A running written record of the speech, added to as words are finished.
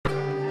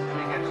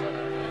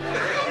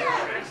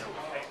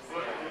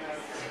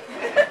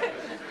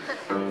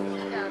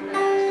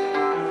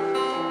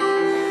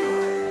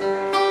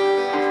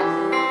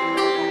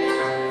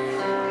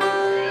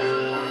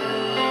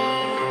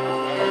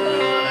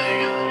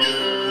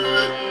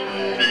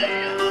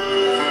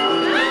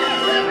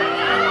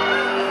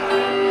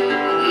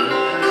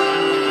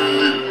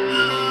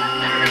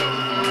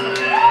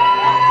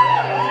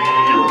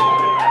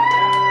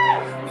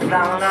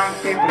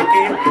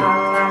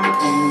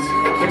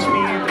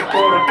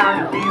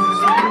Jesus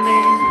in the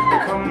name.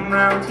 Come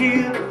round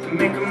here,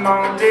 make them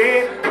all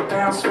day. I'll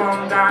pass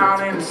one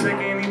down in a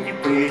second if you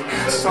wait.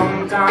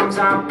 Sometimes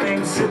I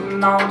think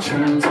sitting on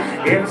trains,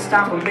 every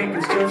stop I make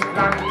is just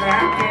like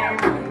that game.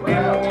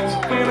 Everyone's a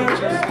winner,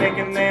 just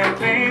making their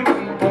fame.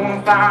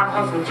 Bonafide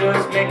hustle,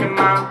 just making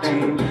my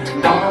fame.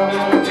 All I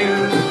wanna do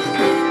is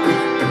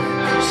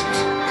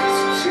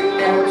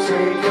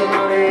take your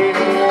money.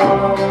 All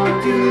I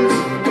wanna do is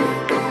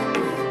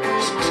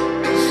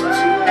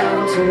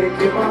take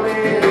your money.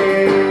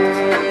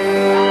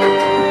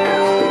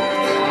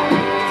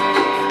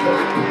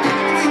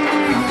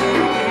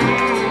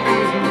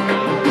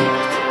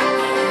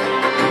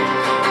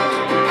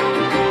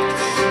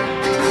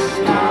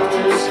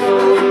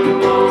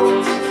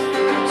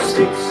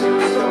 Sticks and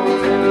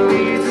stones and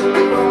weeds and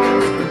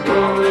bones,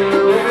 rolling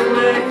when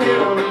they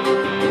hill.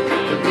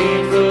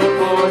 Beneath the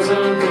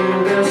poison through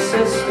their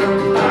system,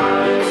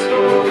 lies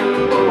golden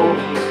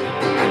bones.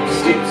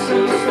 Sticks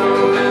and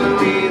stones and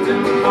weeds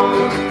and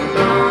bones,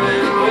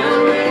 rolling when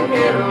they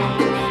hill.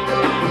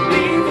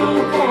 Beneath the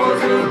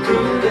poison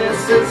through their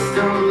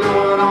system,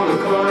 Lord, on the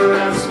corner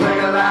that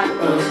swagger like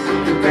us.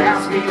 You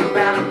pass me the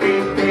banner,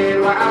 being paid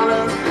while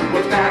us.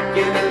 We're back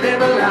in the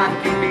liver like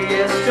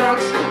UPS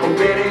trucks,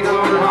 already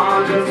going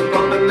hard, just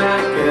bumping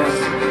that gas.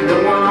 No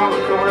one on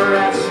the corner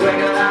that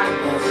swagger like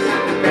us.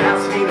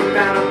 Pass me the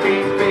banner,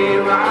 being paid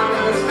while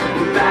us.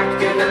 We're back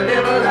in the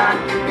liver like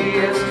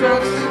UPS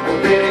trucks,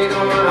 already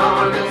going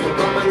hard, just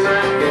bumping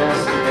that gas.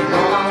 And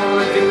all I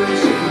wanna do is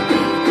shoot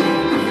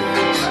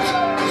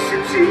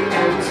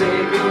and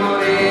take your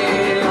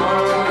money.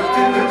 All I wanna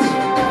do is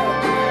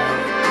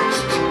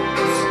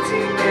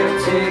and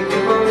take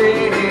your money.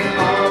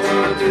 All I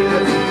wanna do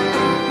is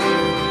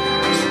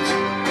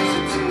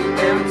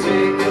and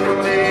take your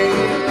money.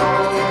 All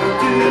I wanna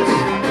do is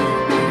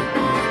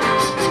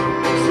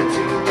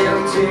and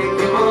take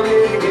your money.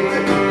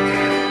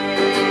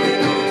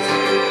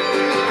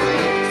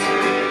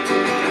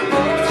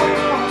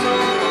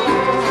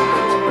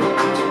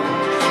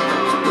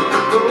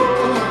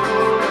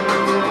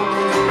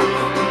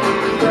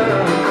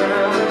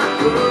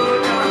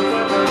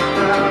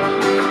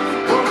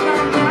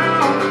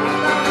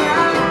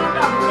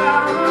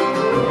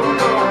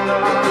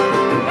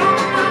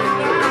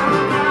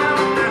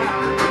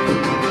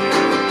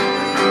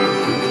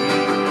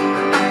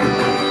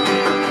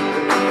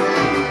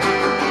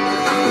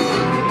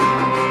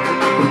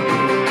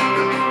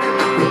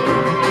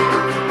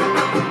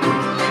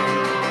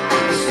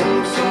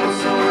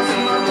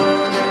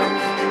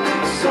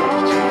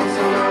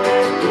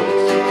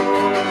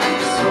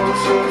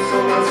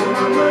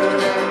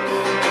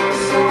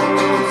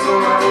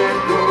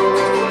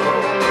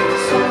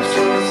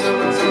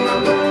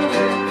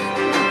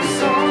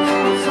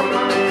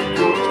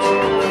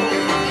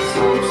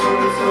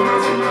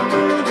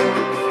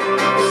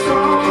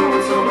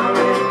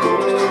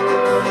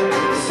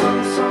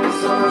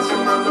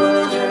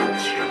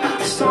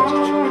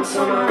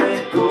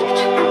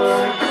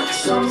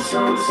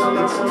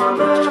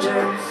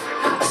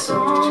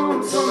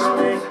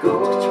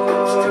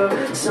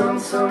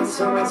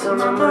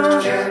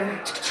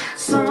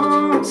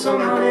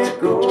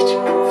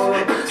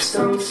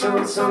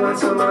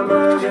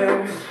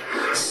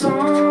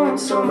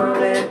 Some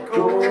let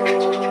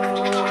go.